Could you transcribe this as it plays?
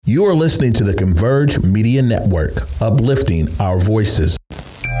You are listening to the Converge Media Network, uplifting our voices.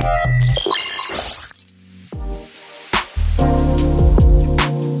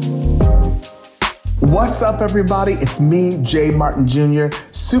 What's up, everybody? It's me, Jay Martin Jr.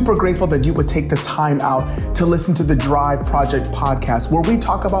 Super grateful that you would take the time out to listen to the Drive Project podcast, where we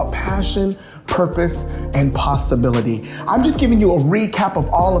talk about passion, purpose, and possibility. I'm just giving you a recap of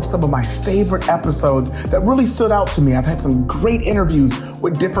all of some of my favorite episodes that really stood out to me. I've had some great interviews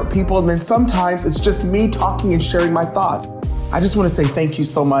with different people, and then sometimes it's just me talking and sharing my thoughts. I just want to say thank you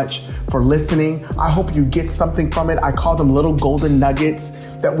so much for listening. I hope you get something from it. I call them little golden nuggets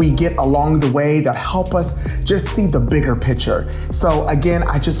that we get along the way that help us just see the bigger picture. So again,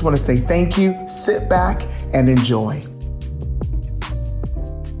 I just want to say thank you. Sit back and enjoy.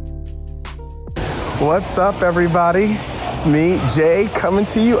 What's up, everybody? It's me, Jay, coming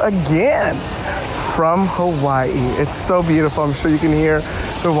to you again from Hawaii. It's so beautiful. I'm sure you can hear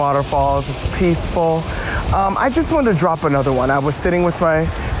the waterfalls. It's peaceful. I just wanted to drop another one. I was sitting with my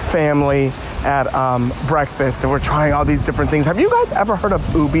family at breakfast, and we're trying all these different things. Have you guys ever heard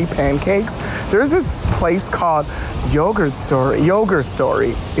of Ubi pancakes? There's this place called Yogurt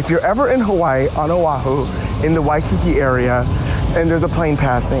Story. If you're ever in Hawaii, on Oahu, in the Waikiki area, and there's a plane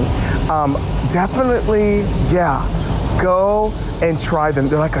passing, definitely, go and try them.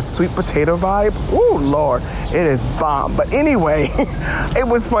 They're like a sweet potato vibe. Ooh, Lord, it is bomb. But anyway, it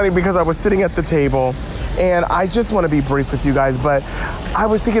was funny because I was sitting at the table, and I just want to be brief with you guys, but I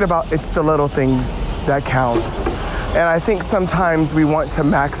was thinking about it's the little things that counts. And I think sometimes we want to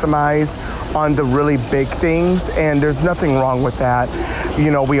maximize on the really big things, and there's nothing wrong with that.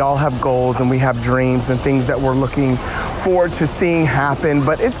 You know, we all have goals and we have dreams and things that we're looking forward to seeing happen,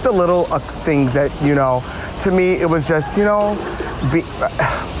 but it's the little things that, to me, it was just, I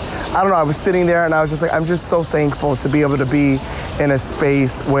don't know, I was sitting there and I was just like, I'm just so thankful to be able to be in a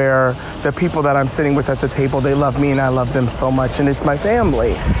space where the people that I'm sitting with at the table, they love me and I love them so much, and it's my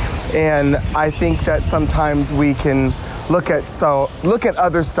family. And I think that sometimes we can look at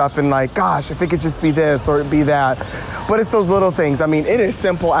other stuff and like, gosh, if it could just be this or it be that. But it's those little things. I mean, it is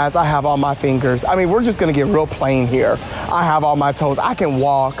simple as I have all my fingers. I mean, we're just gonna get real plain here. I have all my toes. I can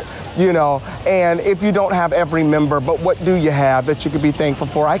walk, and if you don't have every member, but what do you have that you could be thankful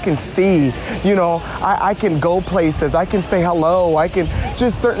for? I can see, I can go places. I can say hello. I can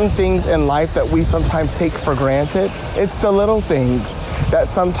just certain things in life that we sometimes take for granted. It's the little things that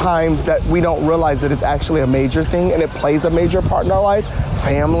sometimes that we don't realize that it's actually a major thing, and it plays a major part in our life.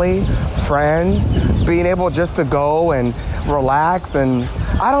 Family, friends, being able just to go and relax. And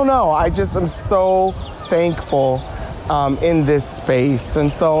I don't know, I just am so thankful in this space.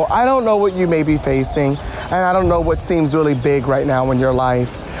 And so I don't know what you may be facing, and I don't know what seems really big right now in your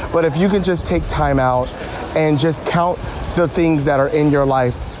life, but if you can just take time out and just count the things that are in your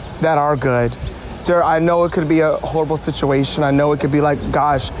life that are good. I know it could be a horrible situation. I know it could be like,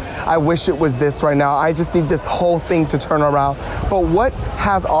 gosh, I wish it was this right now. I just need this whole thing to turn around. But what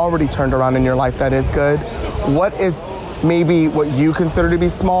has already turned around in your life that is good? What is maybe what you consider to be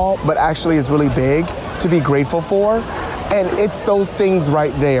small, but actually is really big to be grateful for? And it's those things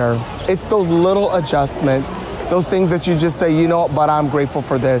right there. It's those little adjustments, those things that you just say, but I'm grateful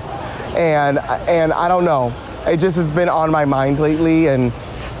for this. And I don't know, it just has been on my mind lately, and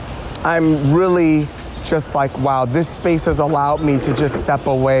I'm really just like, wow, this space has allowed me to just step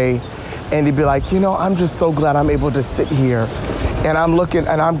away and to be like, I'm just so glad I'm able to sit here. And I'm looking,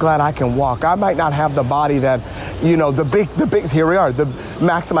 and I'm glad I can walk. I might not have the body that, the big, here we are, the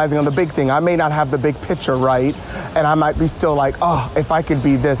maximizing on the big thing. I may not have the big picture right, and I might be still like, oh, if I could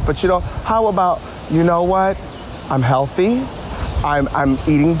be this. But how about, what? I'm healthy. I'm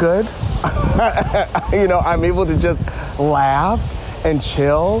eating good. I'm able to just laugh and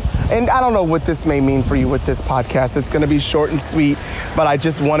chill. And I don't know what this may mean for you with this podcast. It's going to be short and sweet, but I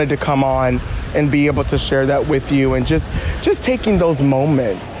just wanted to come on and be able to share that with you, and just taking those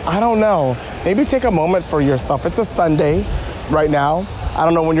moments. I don't know, maybe take a moment for yourself. It's a Sunday right now. I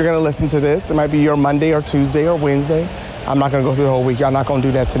don't know when you're going to listen to this. It might be your Monday or Tuesday or Wednesday. I'm not going to go through the whole week. Y'all not going to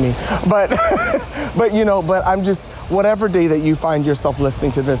do that to me. But but I'm just, whatever day that you find yourself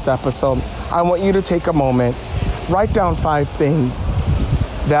listening to this episode, I want you to take a moment, write down 5 things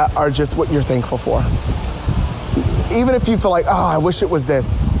that are just what you're thankful for. Even if you feel like, I wish it was this.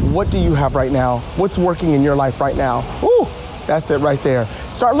 What do you have right now? What's working in your life right now? Ooh, that's it right there.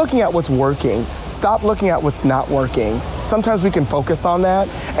 Start looking at what's working. Stop looking at what's not working. Sometimes we can focus on that,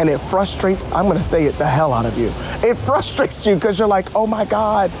 and it frustrates, I'm going to say it, the hell out of you. It frustrates you because you're like, oh my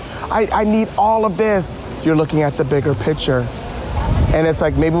God, I need all of this. You're looking at the bigger picture. And it's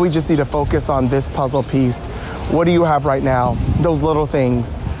like, maybe we just need to focus on this puzzle piece What do you have right now? Those little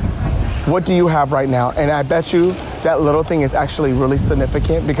things. What do you have right now? And I bet you that little thing is actually really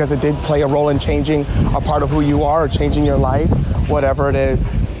significant because it did play a role in changing a part of who you are or changing your life, whatever it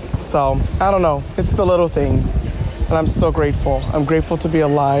is. So, I don't know. It's the little things. And I'm so grateful. I'm grateful to be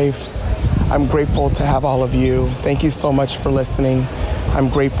alive. I'm grateful to have all of you. Thank you so much for listening. I'm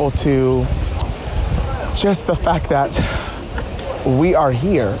grateful to just the fact that we are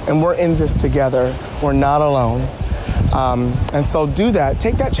here and we're in this together. We're not alone. And so do that.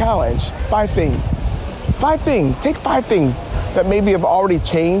 Take that challenge. 5 things. 5 things. Take 5 things that maybe have already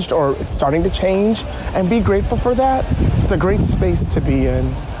changed or it's starting to change and be grateful for that. It's a great space to be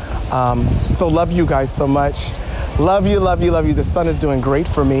in. So love you guys so much. Love you, love you, love you. The sun is doing great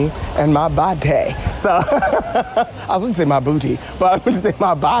for me and my body. So I was going to say my booty, but I'm going to say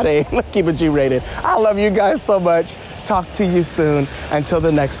my body. Let's keep it G-rated. I love you guys so much. Talk to you soon. Until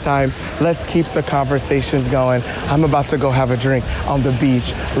the next time, let's keep the conversations going. I'm about to go have a drink on the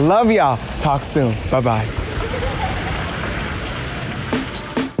beach. Love y'all. Talk soon. Bye-bye.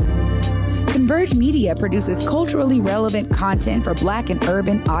 Converge Media produces culturally relevant content for Black and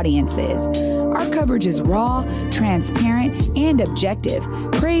urban audiences. Our coverage is raw, transparent, and objective,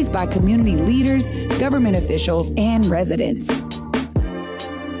 praised by community leaders, government officials, and residents.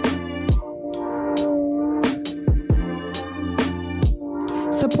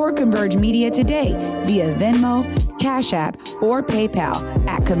 Support Converge Media today via Venmo, Cash App, or PayPal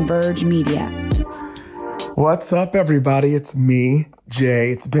at Converge Media. What's up, everybody? It's me,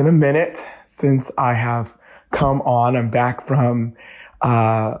 Jay. It's been a minute since I have come on. I'm back from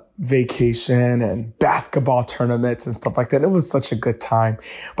vacation and basketball tournaments and stuff like that. It was such a good time.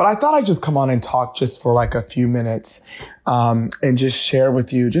 But I thought I'd just come on and talk just for like a few minutes and just share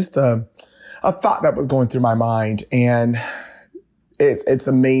with you just a thought that was going through my mind. And it's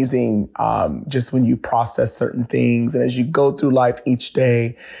amazing just when you process certain things and as you go through life each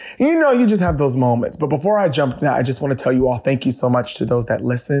day, you just have those moments. But before I jump in, I just want to tell you all, thank you so much to those that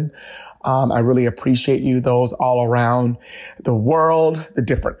listen. I really appreciate you, those all around the world, the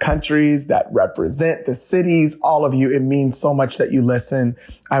different countries that represent the cities, all of you. It means so much that you listen.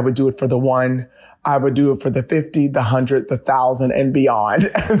 I would do it for the 1. I would do it for the 50, the 100, the 1,000 and beyond,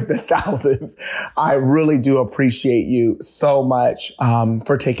 the thousands. I really do appreciate you so much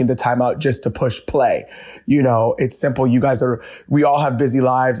for taking the time out just to push play. It's simple. We all have busy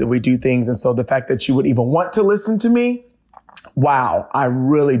lives and we do things. And so the fact that you would even want to listen to me, wow, I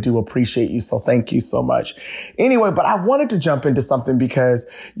really do appreciate you. So thank you so much. Anyway, but I wanted to jump into something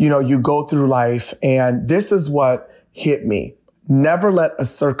because, you go through life and this is what hit me. Never let a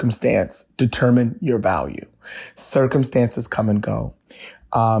circumstance determine your value. Circumstances come and go.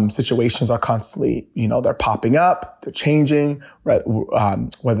 Situations are constantly, they're popping up, they're changing,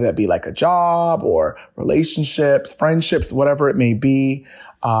 whether that be like a job or relationships, friendships, whatever it may be.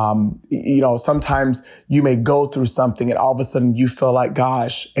 Sometimes you may go through something and all of a sudden you feel like,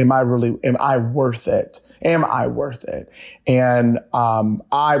 gosh, am I worth it? Am I worth it? And,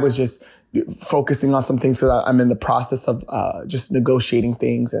 I was just focusing on some things because I'm in the process of just negotiating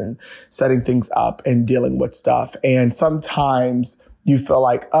things and setting things up and dealing with stuff. And sometimes you feel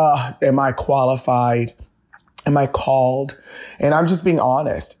like, am I qualified? Am I called? And I'm just being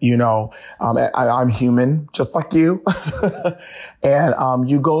honest, I'm human just like you. And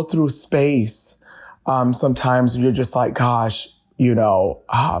you go through space. Sometimes you're just like, gosh,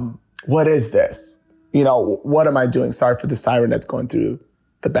 what is this? What am I doing? Sorry for the siren that's going through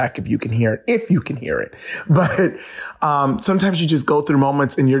the back if you can hear it. But sometimes you just go through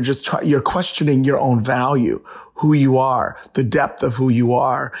moments and you're questioning your own value, who you are, the depth of who you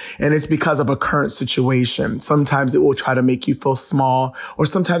are. And it's because of a current situation. Sometimes it will try to make you feel small, or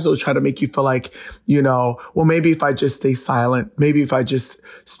sometimes it will try to make you feel like, well, maybe if I just stay silent, maybe if I just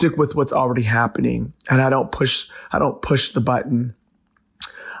stick with what's already happening and I don't push the button.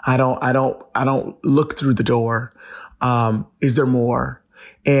 I don't look through the door. Is there more?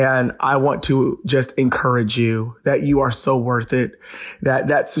 And I want to just encourage you that you are so worth it,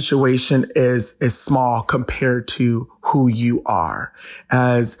 that situation is small compared to who you are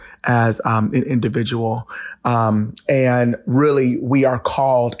as an individual. And really we are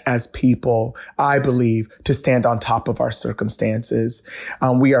called as people, I believe, to stand on top of our circumstances.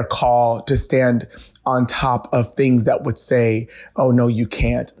 We are called to stand on top of things that would say, oh, no, you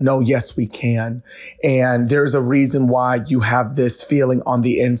can't. No, yes, we can. And there's a reason why you have this feeling on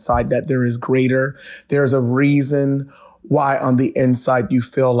the inside that there is greater. There's a reason why on the inside you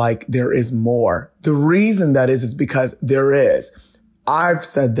feel like there is more. The reason that is because there is. I've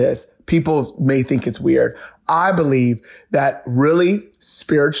said this. People may think it's weird. I believe that really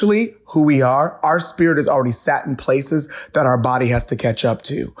spiritually, who we are, our spirit is already sat in places that our body has to catch up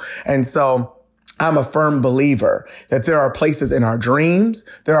to. And so I'm a firm believer that there are places in our dreams,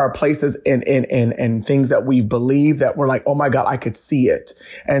 there are places in things that we believe that we're like, oh my God, I could see it.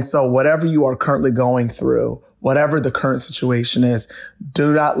 And so whatever you are currently going through, whatever the current situation is,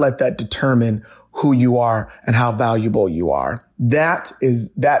 do not let that determine who you are and how valuable you are. That is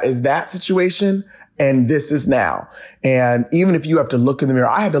that situation. And this is now. And even if you have to look in the mirror,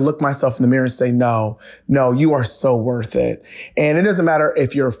 I had to look myself in the mirror and say, no, you are so worth it. And it doesn't matter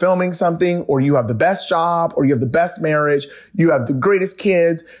if you're filming something or you have the best job or you have the best marriage, you have the greatest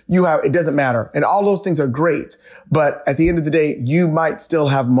kids, it doesn't matter. And all those things are great. But at the end of the day, you might still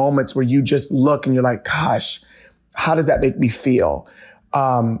have moments where you just look and you're like, gosh, how does that make me feel?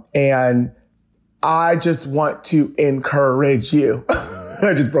 And I just want to encourage you.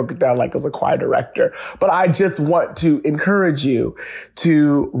 I just broke it down like I was a choir director, but I just want to encourage you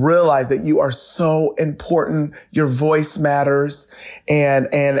to realize that you are so important. Your voice matters. And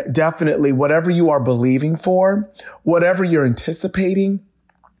definitely whatever you are believing for, whatever you're anticipating,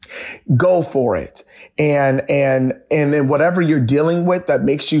 go for it. And then whatever you're dealing with that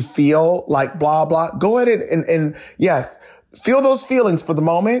makes you feel like blah, blah, go ahead and yes, feel those feelings for the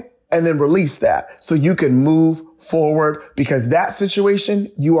moment. And then release that so you can move forward, because that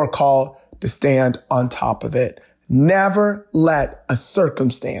situation, you are called to stand on top of it. Never let a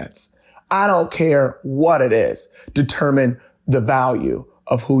circumstance, I don't care what it is, determine the value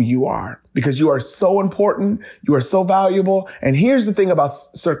of who you are, because you are so important. You are so valuable. And here's the thing about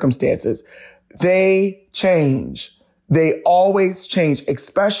circumstances. They change. They always change,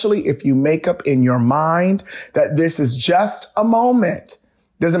 especially if you make up in your mind that this is just a moment.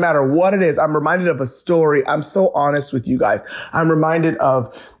 Doesn't matter what it is. I'm reminded of a story. I'm so honest with you guys. I'm reminded of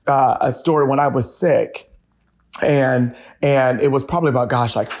a story when I was sick. And it was probably about,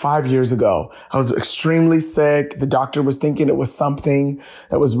 like 5 years ago. I was extremely sick. The doctor was thinking it was something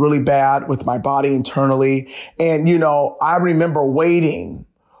that was really bad with my body internally. And, I remember waiting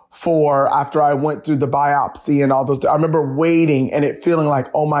after I went through the biopsy and all those, I remember waiting and it feeling like,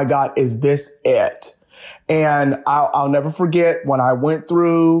 oh my God, is this it? And I'll never forget when I went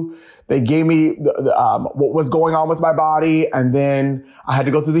through, they gave me what was going on with my body. And then I had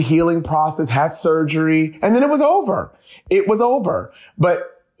to go through the healing process, had surgery, and then it was over. It was over.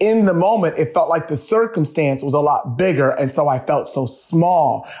 But in the moment, it felt like the circumstance was a lot bigger. And so I felt so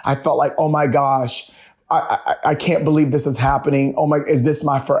small. I felt like, oh my gosh, I can't believe this is happening. Oh my, is this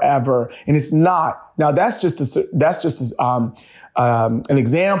my forever? And it's not. Now that's just an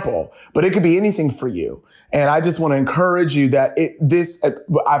example, but it could be anything for you. And I just want to encourage you that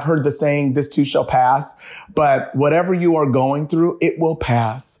I've heard the saying, this too shall pass, but whatever you are going through, it will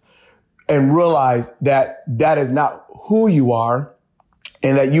pass. And realize that that is not who you are,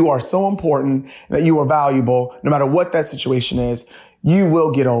 and that you are so important, that you are valuable. No matter what that situation is, you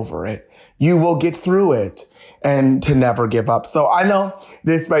will get over it. You will get through it, and to never give up. So I know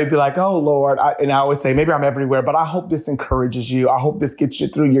this may be like, oh Lord, and I always say, maybe I'm everywhere, but I hope this encourages you. I hope this gets you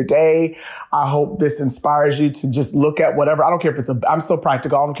through your day. I hope this inspires you to just look at whatever. I don't care if I'm so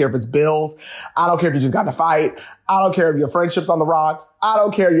practical. I don't care if it's bills. I don't care if you just got in a fight. I don't care if your friendship's on the rocks. I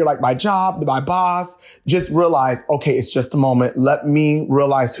don't care if you're like my job, my boss. Just realize, okay, it's just a moment. Let me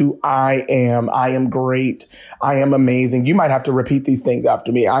realize who I am. I am great. I am amazing. You might have to repeat these things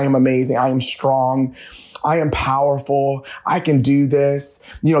after me. I am amazing. I am strong. I am powerful. I can do this.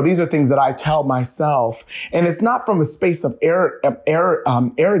 These are things that I tell myself. And it's not from a space of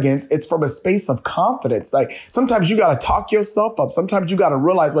arrogance. It's from a space of confidence. Like sometimes you got to talk yourself up. Sometimes you got to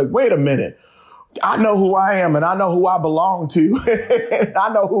realize, like, wait a minute. I know who I am and I know who I belong to. And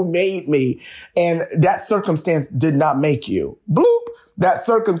I know who made me. And that circumstance did not make you. Bloop. That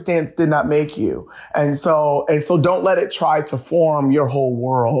circumstance did not make you. And so don't let it try to form your whole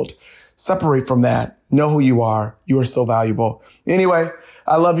world. Separate from that. Know who you are. You are so valuable. Anyway,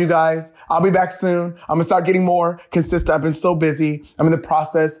 I love you guys. I'll be back soon. I'm going to start getting more consistent. I've been so busy. I'm in the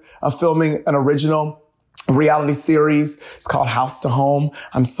process of filming an original reality series. It's called House to Home.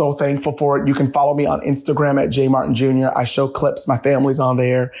 I'm so thankful for it. You can follow me on Instagram at J Martin Jr. I show clips. My family's on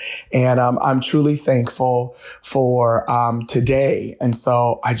there. And I'm truly thankful for today. And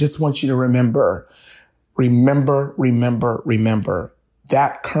so I just want you to remember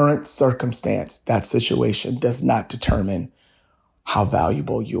that current circumstance, that situation does not determine how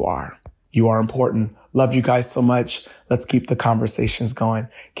valuable you are. You are important. Love you guys so much. Let's keep the conversations going.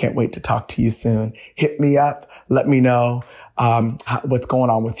 Can't wait to talk to you soon. Hit me up. Let me know what's going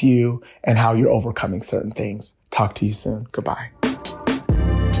on with you and how you're overcoming certain things. Talk to you soon. Goodbye.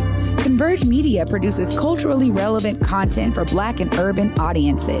 Converge Media produces culturally relevant content for Black and urban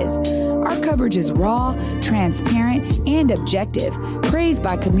audiences. Our coverage is raw, transparent, and objective, praised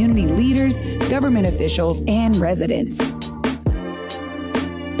by community leaders, government officials, and residents.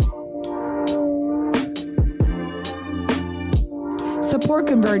 Support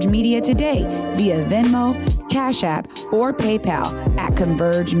Converge Media today via Venmo, Cash App, or PayPal at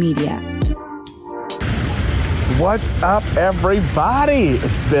Converge Media. What's up, everybody?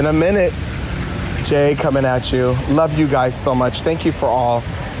 It's been a minute. Jay coming at you. Love you guys so much. Thank you to all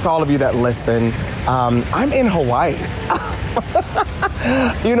of you that listen. I'm in Hawaii.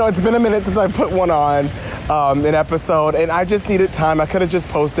 It's been a minute since I put one on, an episode, and I just needed time. I could have just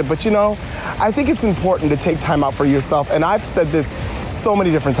posted, but I think it's important to take time out for yourself. And I've said this so many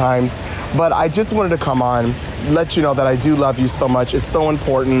different times, but I just wanted to come on, let you know that I do love you so much. It's so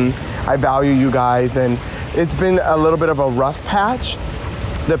important. I value you guys, and it's been a little bit of a rough patch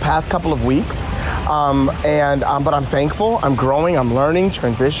the past couple of weeks, but I'm thankful. I'm growing. I'm learning,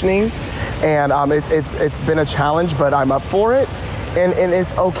 transitioning, and it's been a challenge, but I'm up for it, and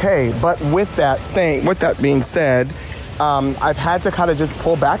it's okay. But with that being said, I've had to kind of just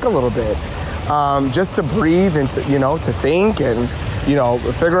pull back a little bit, just to breathe and to think and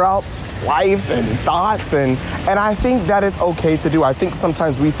figure out life and thoughts, and I think that is okay to do. I think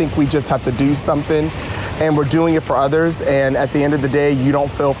sometimes we think we just have to do something, and we're doing it for others, and at the end of the day, you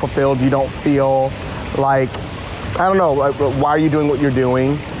don't feel fulfilled. You don't feel like, I don't know, why are you doing what you're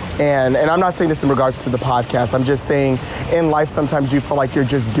doing? And I'm not saying this in regards to the podcast. I'm just saying in life, sometimes you feel like you're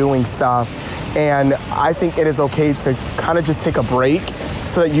just doing stuff. And I think it is okay to kind of just take a break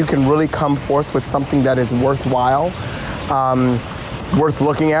so that you can really come forth with something that is worthwhile, worth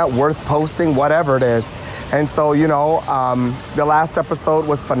looking at, worth posting, whatever it is. And so, the last episode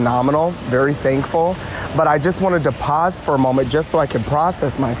was phenomenal, very thankful. But I just wanted to pause for a moment just so I could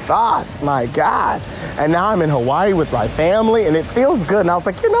process my thoughts, my God. And now I'm in Hawaii with my family, and it feels good. And I was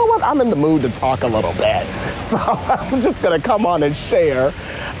like, you know what? I'm in the mood to talk a little bit. So I'm just going to come on and share.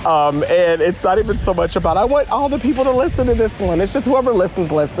 And it's not even so much about, I want all the people to listen to this one. It's just whoever listens.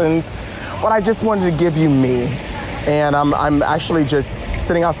 But I just wanted to give you me. And I'm actually just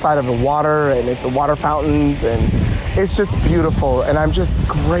sitting outside of the water, and it's a water fountains, and it's just beautiful. And I'm just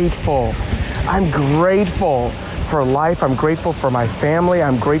grateful. I'm grateful for life. I'm grateful for my family.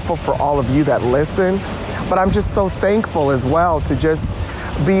 I'm grateful for all of you that listen. But I'm just so thankful as well to just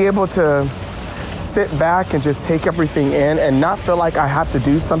be able to sit back and just take everything in and not feel like I have to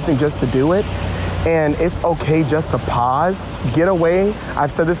do something just to do it. And it's okay just to pause, get away.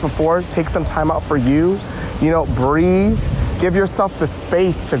 I've said this before, take some time out for you, breathe, give yourself the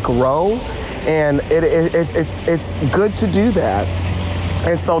space to grow. And it's good to do that.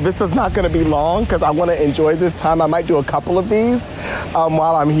 And so this is not going to be long because I want to enjoy this time. I might do a couple of these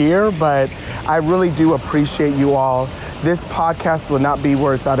while I'm here, but I really do appreciate you all. This podcast would not be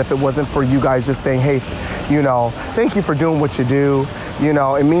where it's at if it wasn't for you guys just saying, hey, thank you for doing what you do.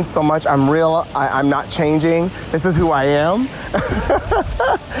 It means so much. I'm real. I'm not changing. This is who I am.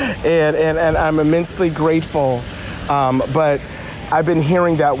 and I'm immensely grateful. But I've been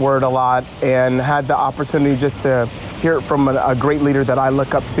hearing that word a lot and had the opportunity just to hear it from a great leader that I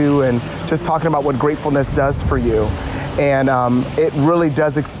look up to, and just talking about what gratefulness does for you. And it really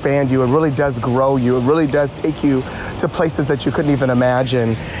does expand you. It really does grow you. It really does take you to places that you couldn't even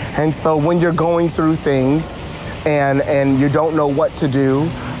imagine. And so when you're going through things and you don't know what to do,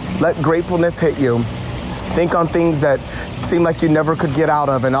 let gratefulness hit you. Think on things that seem like you never could get out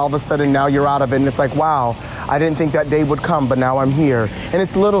of, and all of a sudden now you're out of it, and it's like, wow, I didn't think that day would come, but now I'm here. And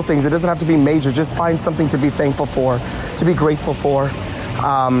it's little things. It doesn't have to be major. Just find something to be thankful for, to be grateful for.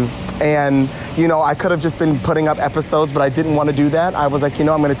 I could have just been putting up episodes, but I didn't want to do that. I was like, I'm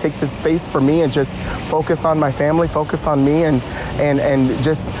going to take this space for me and just focus on my family, focus on me, and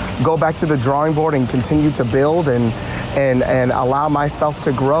just go back to the drawing board and continue to build and allow myself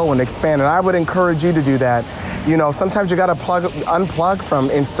to grow and expand. And I would encourage you to do that. Sometimes you got to unplug from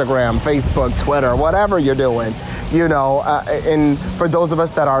Instagram, Facebook, Twitter, whatever you're doing. And for those of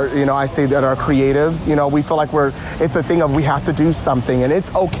us that are, I say that are creatives, we feel like it's a thing of we have to do something, and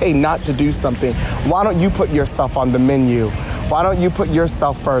it's okay not to do something. Why don't you put yourself on the menu? Why don't you put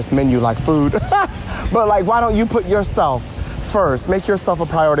yourself first? Menu like food. But why don't you put yourself first? Make yourself a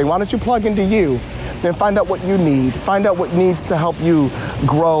priority. Why don't you plug into you? Then find out what you need. Find out what needs to help you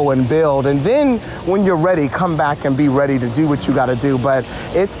grow and build. And then when you're ready, come back and be ready to do what you got to do. But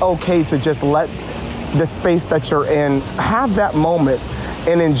it's okay to just let the space that you're in have that moment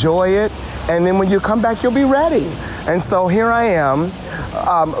and enjoy it. And then when you come back, you'll be ready. And so here I am,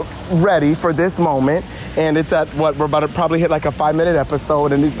 ready for this moment. And it's at we're about to probably hit like a 5-minute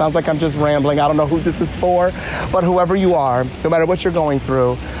episode, and it sounds like I'm just rambling. I don't know who this is for, but whoever you are, no matter what you're going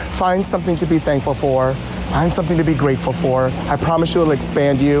through, find something to be thankful for. Find something to be grateful for. I promise you it'll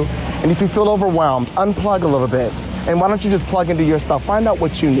expand you. And if you feel overwhelmed, unplug a little bit. And why don't you just plug into yourself? Find out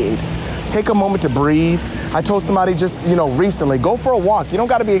what you need. Take a moment to breathe. I told somebody just, recently, go for a walk. You don't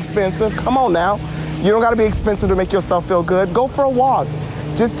got to be expensive. Come on now. You don't got to be expensive to make yourself feel good. Go for a walk.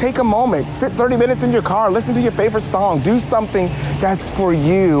 Just take a moment. Sit 30 minutes in your car. Listen to your favorite song. Do something that's for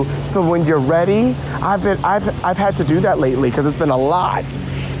you. So when you're ready, I've had to do that lately because it's been a lot.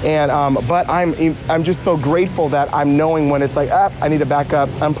 And but I'm just so grateful that I'm knowing when it's like, I need to back up,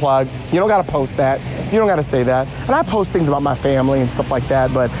 unplug. You don't got to post that. You don't got to say that. And I post things about my family and stuff like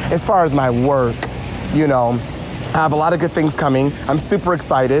that. But as far as my work, I have a lot of good things coming. I'm super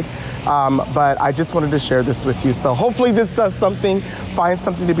excited. But I just wanted to share this with you. So hopefully this does something. Find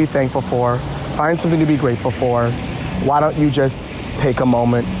something to be thankful for. Find something to be grateful for. Why don't you just take a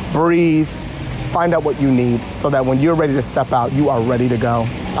moment, breathe, find out what you need so that when you're ready to step out, you are ready to go.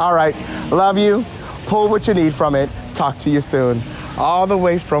 All right. Love you. Pull what you need from it. Talk to you soon. All the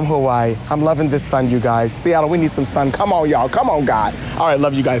way from Hawaii. I'm loving this sun, you guys. Seattle, we need some sun. Come on, y'all. Come on, God. All right.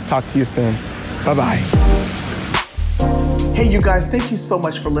 Love you guys. Talk to you soon. Bye-bye. Hey, you guys, thank you so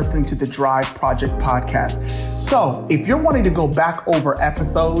much for listening to the Drive Project podcast. So if you're wanting to go back over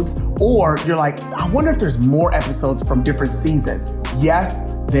episodes, or you're like, I wonder if there's more episodes from different seasons. Yes,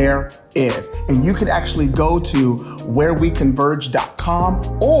 there is. And you can actually go to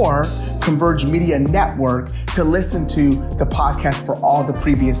whereweconverge.com or Converge Media Network to listen to the podcast for all the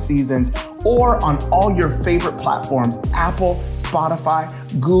previous seasons, or on all your favorite platforms, Apple, Spotify,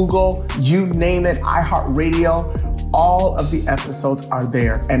 Google, you name it, iHeartRadio. All of the episodes are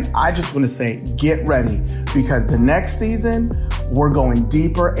there. And I just want to say, get ready, because the next season, we're going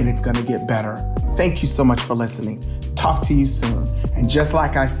deeper and it's going to get better. Thank you so much for listening. Talk to you soon. And just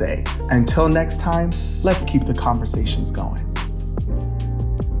like I say, until next time, let's keep the conversations going.